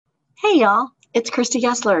Hey y'all, it's Christy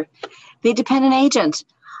Gessler, the Dependent Agent.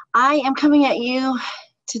 I am coming at you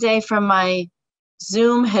today from my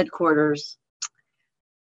Zoom headquarters.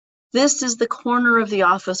 This is the corner of the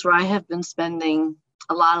office where I have been spending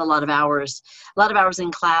a lot of hours. A lot of hours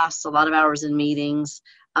in class, a lot of hours in meetings.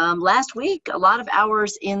 Last week, a lot of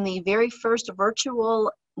hours in the very first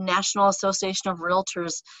virtual National Association of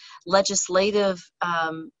Realtors legislative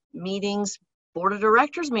meetings, board of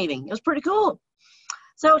directors meeting. It was pretty cool.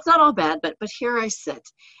 So it's not all bad, but here I sit.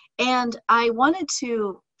 And I wanted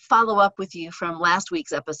to follow up with you from last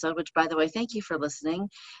week's episode, which, by the way, thank you for listening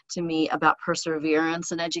to me about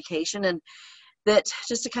perseverance and education, and that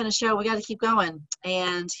just to kind of show we got to keep going.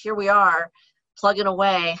 And here we are plugging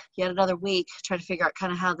away yet another week, trying to figure out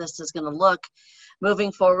kind of how this is going to look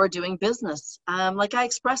moving forward doing business. Like I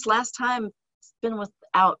expressed last time, it's been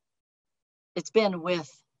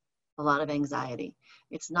with a lot of anxiety.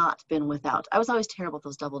 It's not been without. I was always terrible at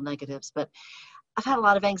those double negatives, but I've had a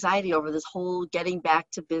lot of anxiety over this whole getting back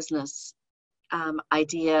to business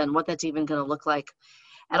idea and what that's even going to look like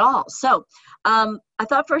at all. So I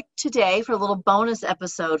thought for today, for a little bonus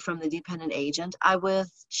episode from the Dependent Agent, I would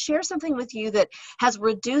share something with you that has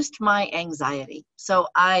reduced my anxiety. So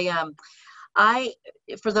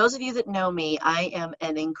for those of you that know me, I am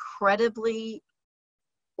an incredibly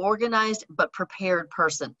organized but prepared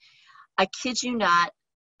person. I kid you not.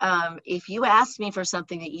 If you ask me for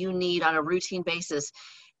something that you need on a routine basis,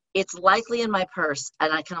 it's likely in my purse,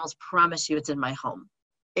 and I can almost promise you it's in my home.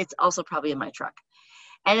 It's also probably in my truck.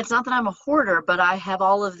 And it's not that I'm a hoarder, but I have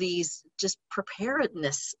all of these just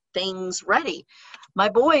preparedness things ready. My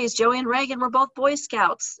boys, Joey and Reagan, were both Boy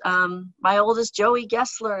Scouts. My oldest, Joey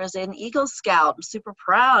Gessler, is an Eagle Scout. I'm super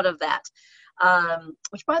proud of that.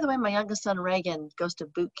 Which, by the way, my youngest son, Reagan, goes to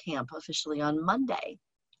boot camp officially on Monday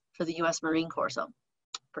for the U.S. Marine Corps. So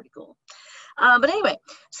pretty cool. But anyway,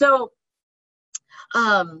 so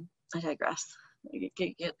I digress.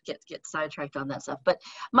 Get sidetracked on that stuff. But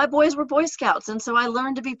my boys were Boy Scouts, and so I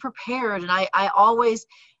learned to be prepared, and I always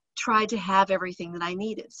tried to have everything that I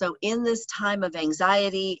needed. So in this time of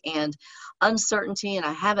anxiety and uncertainty, and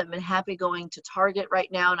I haven't been happy going to Target right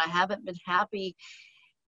now, and I haven't been happy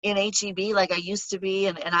in HEB like I used to be,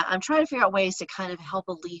 and I'm trying to figure out ways to kind of help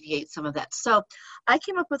alleviate some of that. So I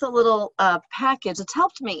came up with a little package that's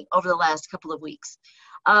helped me over the last couple of weeks.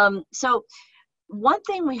 So one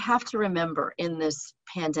thing we have to remember in this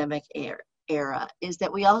pandemic era is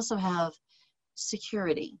that we also have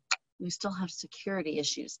security. We still have security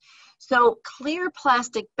issues. So clear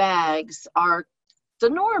plastic bags are the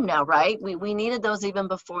norm now, right? We needed those even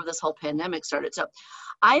before this whole pandemic started. So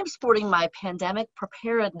I am sporting my pandemic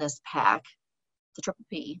preparedness pack, the Triple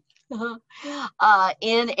P,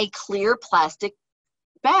 in a clear plastic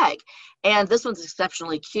bag. And this one's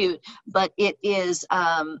exceptionally cute, but it is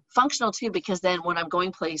functional too, because then when I'm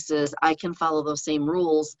going places, I can follow those same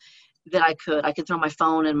rules that I could. I could throw my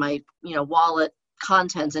phone and my wallet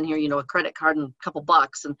contents in here, a credit card and a couple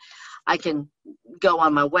bucks, and I can go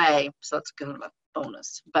on my way. So that's kind of a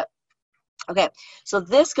bonus. But okay, so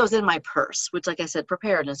this goes in my purse, which, like I said,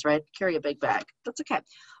 preparedness, right? Carry a big bag. That's okay.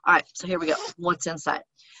 All right, so here we go. What's inside?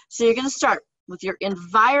 So you're going to start with your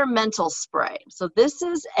environmental spray. So this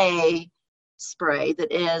is a spray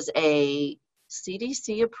that is a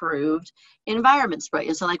CDC approved environment spray.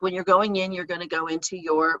 And so like when you're going in, you're going to go into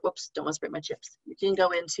your, whoops, don't want to spray my chips. You can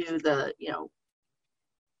go into the,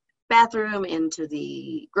 bathroom, into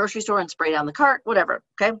the grocery store and spray down the cart, whatever,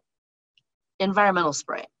 okay? Environmental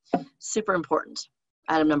spray, super important.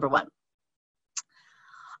 Item number one.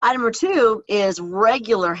 Item number two is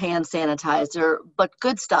regular hand sanitizer, but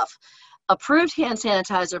good stuff. Approved hand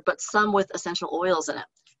sanitizer, but some with essential oils in it.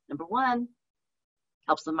 Number one,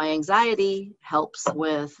 helps with my anxiety, helps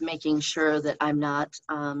with making sure that I'm not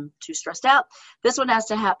too stressed out. This one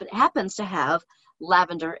happens to have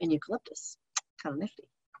lavender and eucalyptus. Kind of nifty.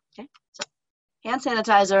 Okay, so hand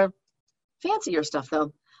sanitizer, fancier stuff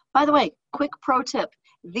though. By the way, quick pro tip,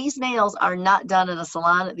 these nails are not done in a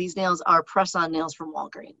salon. These nails are press-on nails from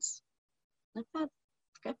Walgreens. Not bad.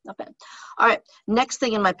 Okay, not bad. All right, next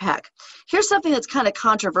thing in my pack. Here's something that's kind of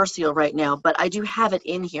controversial right now, but I do have it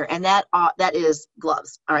in here, and that is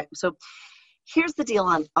gloves. All right, so here's the deal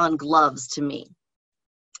on gloves to me.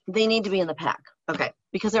 They need to be in the pack, okay?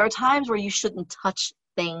 Because there are times where you shouldn't touch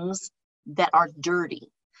things that are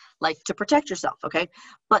dirty, like to protect yourself, okay?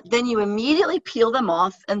 But then you immediately peel them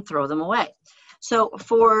off and throw them away. So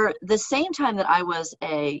for the same time that I was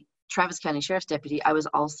a Travis County Sheriff's Deputy, I was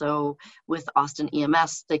also with Austin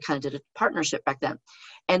EMS. They kind of did a partnership back then.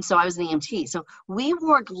 And so I was an EMT. So we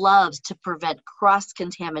wore gloves to prevent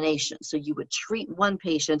cross-contamination. So you would treat one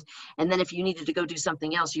patient, and then if you needed to go do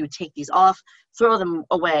something else, you would take these off, throw them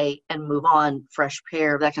away, and move on, fresh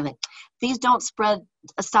pair, that kind of thing. These don't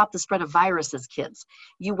stop the spread of viruses, kids.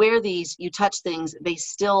 You wear these, you touch things, they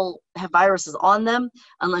still have viruses on them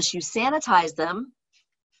unless you sanitize them,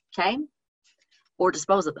 okay, or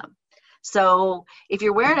dispose of them. So if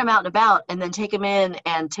you're wearing them out and about and then take them in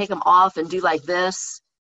and take them off and do like this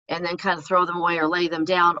and then kind of throw them away or lay them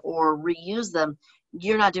down or reuse them,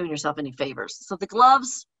 you're not doing yourself any favors. So the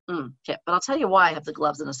gloves, okay, but I'll tell you why I have the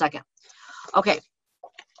gloves in a second. Okay,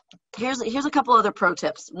 here's a couple other pro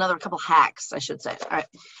tips, a couple hacks, I should say. All right,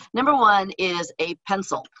 number one is a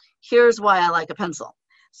pencil. Here's why I like a pencil.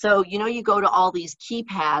 So, you go to all these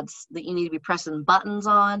keypads that you need to be pressing buttons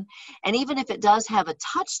on. And even if it does have a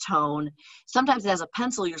touch tone, sometimes it has a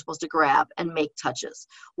pencil you're supposed to grab and make touches.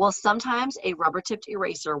 Well, sometimes a rubber tipped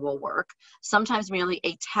eraser will work. Sometimes merely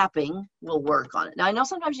a tapping will work on it. Now, I know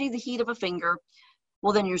sometimes you need the heat of a finger.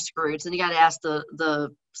 Well, then you're screwed. So then you got to ask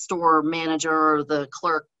the store manager or the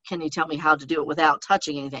clerk, can you tell me how to do it without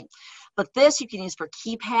touching anything? But this you can use for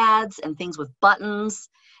keypads and things with buttons,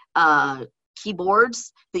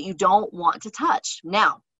 keyboards that you don't want to touch.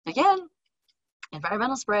 Now, again,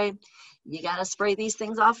 environmental spray, you got to spray these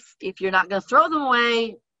things off if you're not going to throw them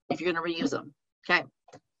away, if you're going to reuse them. Okay.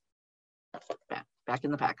 Back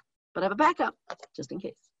in the pack. But I have a backup just in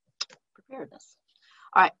case. Preparedness.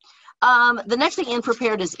 All right. The next thing in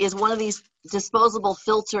preparedness is one of these disposable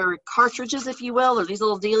filter cartridges, if you will, or these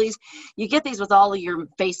little dealies. You get these with all of your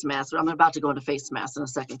face masks. I'm about to go into face masks in a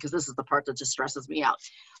second because this is the part that just stresses me out.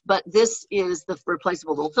 But this is the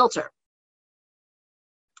replaceable little filter.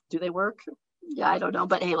 Do they work? Yeah, I don't know.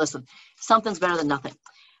 But hey, listen, something's better than nothing.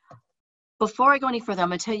 Before I go any further, I'm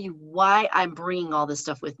going to tell you why I'm bringing all this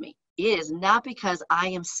stuff with me. It is not because I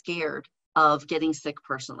am scared of getting sick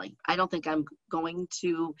personally. I don't think I'm going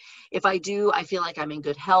to. If I do, I feel like I'm in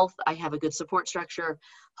good health. I have a good support structure.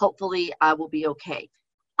 Hopefully, I will be okay.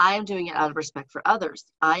 I am doing it out of respect for others.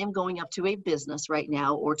 I am going up to a business right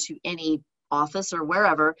now or to any office or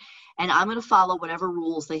wherever, and I'm going to follow whatever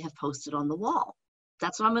rules they have posted on the wall.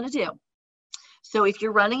 That's what I'm going to do. So if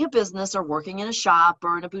you're running a business or working in a shop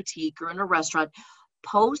or in a boutique or in a restaurant,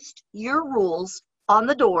 post your rules on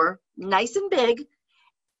the door, nice and big,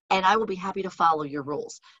 and I will be happy to follow your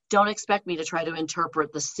rules. Don't expect me to try to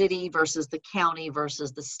interpret the city versus the county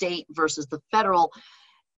versus the state versus the federal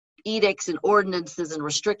edicts and ordinances and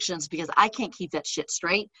restrictions, because I can't keep that shit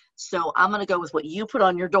straight. So I'm going to go with what you put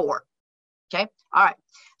on your door. Okay? All right.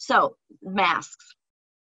 So masks.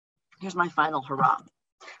 Here's my final hurrah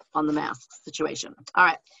on the mask situation. All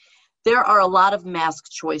right. There are a lot of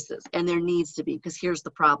mask choices, and there needs to be, because here's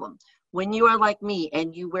the problem. When you are like me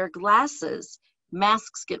and you wear glasses,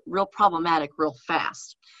 masks get real problematic real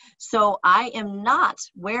fast. So I am not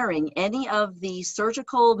wearing any of the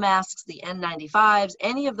surgical masks, the N95s,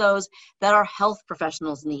 any of those that our health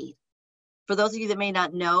professionals need. For those of you that may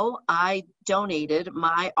not know, I donated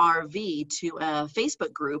my RV to a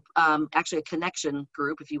Facebook group, actually a connection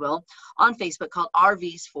group, if you will, on Facebook called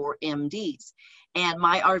RVs for MDs. And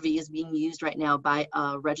my RV is being used right now by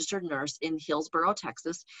a registered nurse in Hillsboro,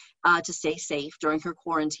 Texas, to stay safe during her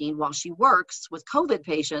quarantine while she works with COVID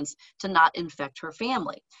patients to not infect her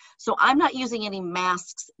family. So I'm not using any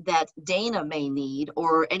masks that Dana may need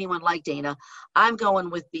or anyone like Dana. I'm going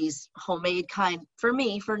with these homemade kind for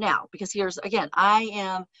me for now, because here's, again, I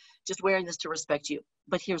am just wearing this to respect you.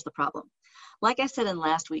 But here's the problem. Like I said in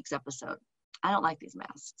last week's episode, I don't like these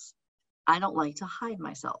masks. I don't like to hide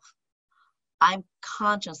myself. I'm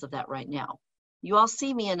conscious of that right now. You all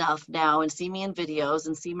see me enough now and see me in videos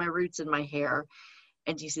and see my roots in my hair.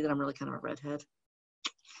 And do you see that I'm really kind of a redhead?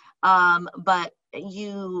 But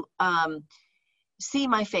you see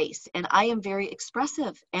my face, and I am very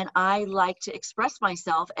expressive, and I like to express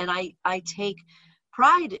myself, and I take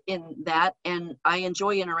pride in that, and I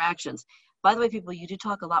enjoy interactions. By the way, people, you do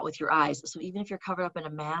talk a lot with your eyes. So even if you're covered up in a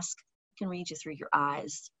mask, I can read you through your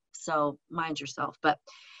eyes. So mind yourself. But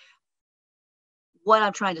what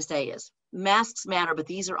I'm trying to say is masks matter, but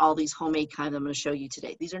these are all these homemade kind I'm going to show you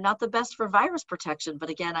today. These are not the best for virus protection,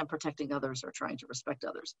 but again, I'm protecting others or trying to respect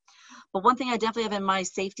others. But one thing I definitely have in my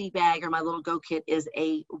safety bag or my little go kit is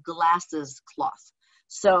a glasses cloth.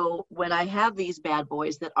 So when I have these bad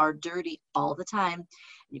boys that are dirty all the time,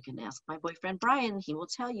 you can ask my boyfriend, Brian, he will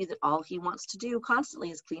tell you that all he wants to do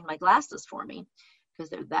constantly is clean my glasses for me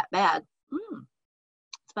because they're that bad.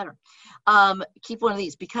 Better. Keep one of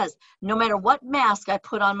these, because no matter what mask I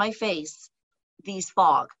put on my face, these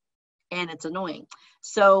fog. and it's annoying.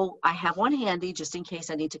 So I have one handy just in case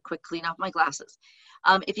I need to quick clean off my glasses.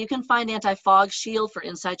 If you can find anti-fog shield for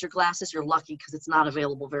inside your glasses, you're lucky because it's not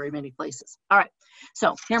available very many places. All right,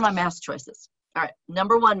 so here are my mask choices. All right,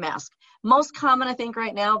 number one mask. Most common, I think,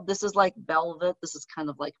 right now, this is like velvet. This is kind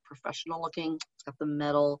of like professional looking. It's got the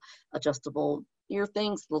metal adjustable ear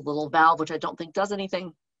things, the little valve, which I don't think does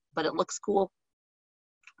anything, but it looks cool.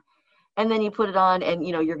 And then you put it on and,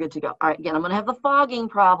 you know, you're good to go. All right, again, I'm going to have the fogging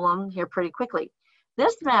problem here pretty quickly.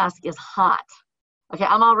 This mask is hot. Okay,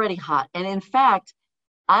 I'm already hot. And in fact,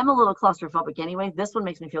 I'm a little claustrophobic anyway. This one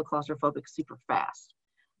makes me feel claustrophobic super fast,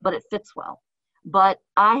 but it fits well. But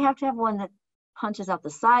I have to have one that punches out the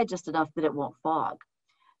side just enough that it won't fog.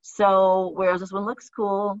 So whereas this one looks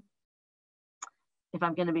cool, if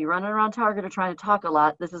I'm going to be running around Target or trying to talk a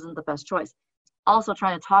lot, this isn't the best choice. Also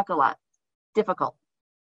trying to talk a lot, difficult.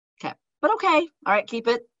 Okay, but okay. All right, keep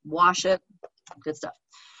it, wash it, good stuff.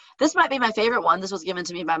 This might be my favorite one. This was given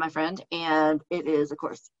to me by my friend, and it is, of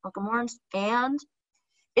course, Welcome Orange, and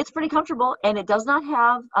it's pretty comfortable, and it does not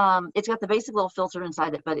have, it's got the basic little filter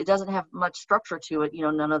inside it, but it doesn't have much structure to it, you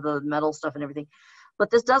know, none of the metal stuff and everything. But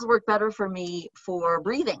this does work better for me for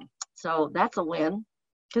breathing. So that's a win,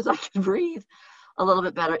 because I can breathe a little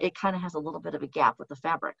bit better. It kind of has a little bit of a gap with the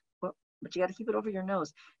fabric, but you got to keep it over your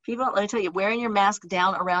nose. People, let me tell you, wearing your mask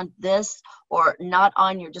down around this or not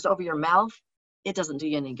on your, just over your mouth, it doesn't do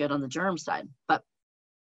you any good on the germ side, but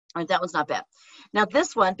that one's not bad. Now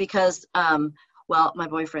this one, because, well, my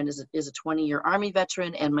boyfriend is a 20-year Army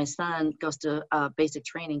veteran, and my son goes to basic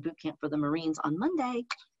training boot camp for the Marines on Monday.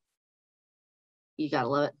 You gotta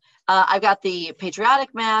love it. I've got the patriotic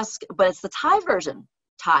mask, but it's the tie version.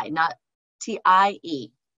 Tie, not T-I-E.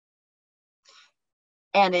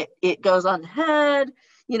 And it goes on the head,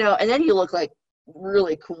 you know, and then you look like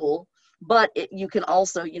really cool. But you can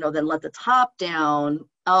also, you know, then let the top down.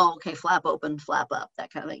 Oh, okay, flap open, flap up,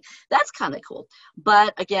 that kind of thing. That's kind of cool.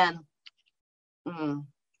 But again,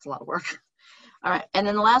 it's a lot of work. All right, and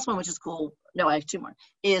then the last one, which is cool, no, I have two more,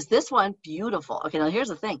 is this one, beautiful. Okay, now here's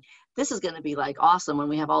the thing. This is going to be like awesome when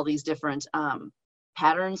we have all these different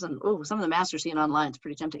patterns, and some of the masks you're seeing online, it's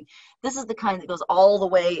pretty tempting. This is the kind that goes all the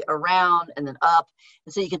way around and then up,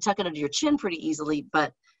 and so you can tuck it under your chin pretty easily,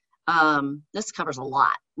 but this covers a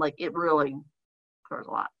lot. Like, it really covers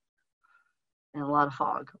a lot. And a lot of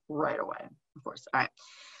fog right away, of course. All right.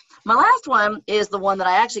 My last one is the one that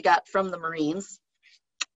I actually got from the Marines.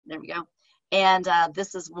 There we go. And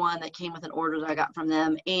this is one that came with an order that I got from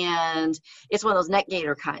them. And it's one of those neck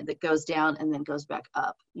gaiter kind that goes down and then goes back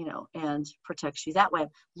up, you know, and protects you that way.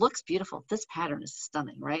 Looks beautiful. This pattern is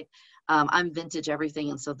stunning, right? I'm vintage everything,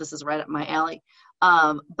 and so this is right up my alley.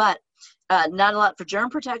 But not a lot for germ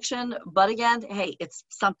protection, but again, hey, it's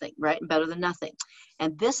something, right? Better than nothing.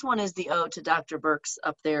 And this one is the ode to Dr. Birx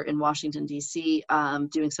up there in Washington, D.C.,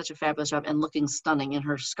 doing such a fabulous job and looking stunning in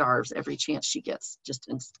her scarves every chance she gets.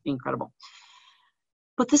 Just incredible.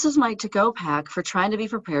 But this is my to-go pack for trying to be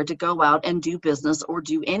prepared to go out and do business or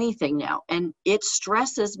do anything now. And it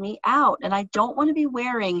stresses me out. And I don't want to be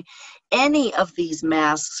wearing any of these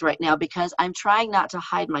masks right now because I'm trying not to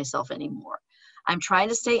hide myself anymore. I'm trying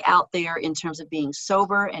to stay out there in terms of being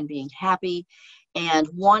sober and being happy and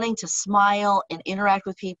wanting to smile and interact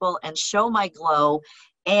with people and show my glow.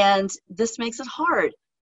 And this makes it hard.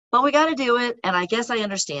 But we got to do it. And I guess I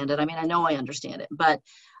understand it. I mean, I know I understand it. But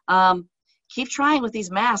keep trying with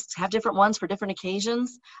these masks. Have different ones for different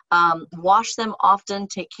occasions. Wash them often.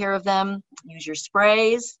 Take care of them. Use your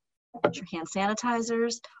sprays, your hand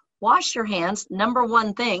sanitizers. Wash your hands. Number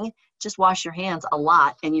one thing, just wash your hands a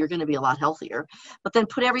lot and you're going to be a lot healthier. But then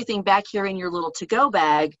put everything back here in your little to-go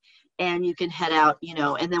bag and you can head out, you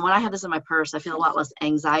know. And then when I have this in my purse, I feel a lot less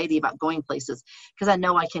anxiety about going places because I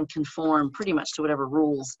know I can conform pretty much to whatever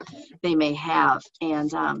rules they may have.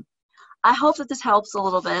 And I hope that this helps a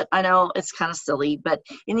little bit. I know it's kind of silly, but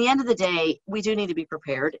in the end of the day, we do need to be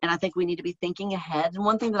prepared. And I think we need to be thinking ahead. And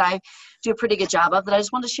one thing that I do a pretty good job of that I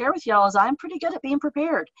just want to share with y'all is I'm pretty good at being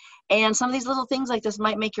prepared. And some of these little things like this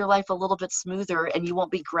might make your life a little bit smoother and you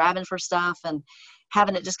won't be grabbing for stuff and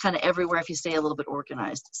having it just kind of everywhere if you stay a little bit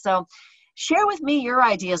organized. So share with me your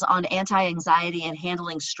ideas on anti-anxiety and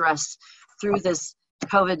handling stress through this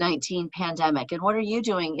COVID-19 pandemic. And what are you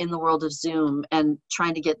doing in the world of Zoom and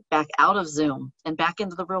trying to get back out of Zoom and back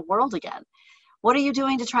into the real world again? What are you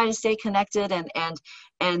doing to try to stay connected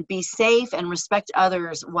and be safe and respect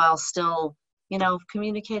others while still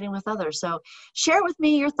communicating with others. So share with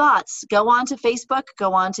me your thoughts. Go on to Facebook,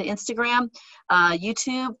 go on to Instagram,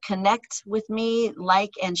 YouTube, connect with me,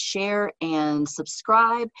 like and share and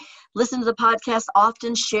subscribe. Listen to the podcast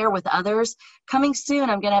often, share with others. Coming soon,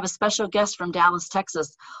 I'm going to have a special guest from Dallas,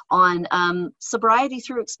 Texas on sobriety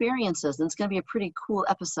through experiences. And it's going to be a pretty cool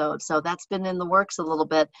episode. So that's been in the works a little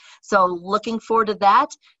bit. So looking forward to that.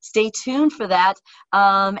 Stay tuned for that.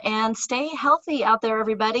 And stay healthy out there,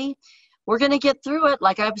 everybody. We're going to get through it.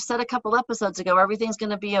 Like I've said a couple episodes ago, everything's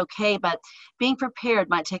going to be okay, but being prepared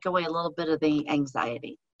might take away a little bit of the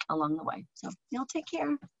anxiety along the way. So, take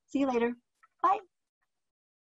care. See you later. Bye.